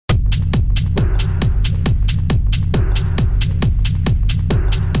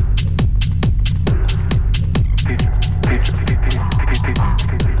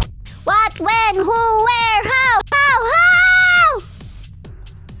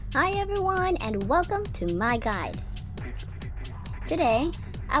Hi everyone and welcome to my guide. Today,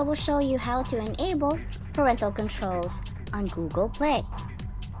 I will show you how to enable parental controls on Google Play.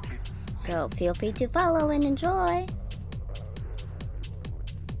 So feel free to follow and enjoy.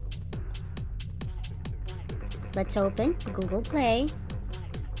 Let's open Google Play.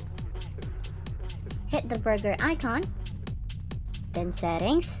 Hit the burger icon, then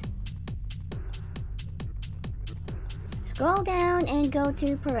Settings. Scroll down and go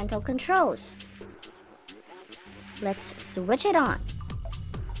to Parental Controls. Let's switch it on.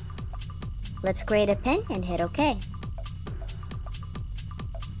 Let's create a PIN and hit OK.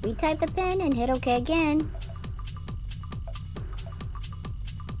 Retype the PIN and hit OK again.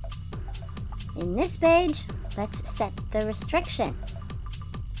 In this page, let's set the restriction.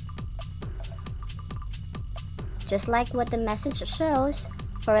 Just like what the message shows,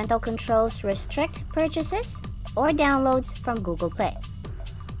 parental controls restrict purchases or downloads from Google Play.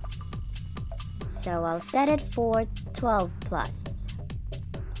 So I'll set it for 12+.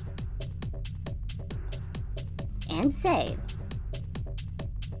 And save.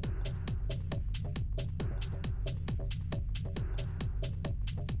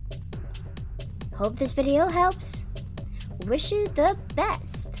 Hope this video helps. Wish you the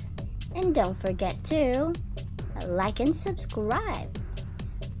best. And don't forget to like and subscribe.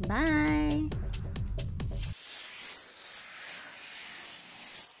 Bye.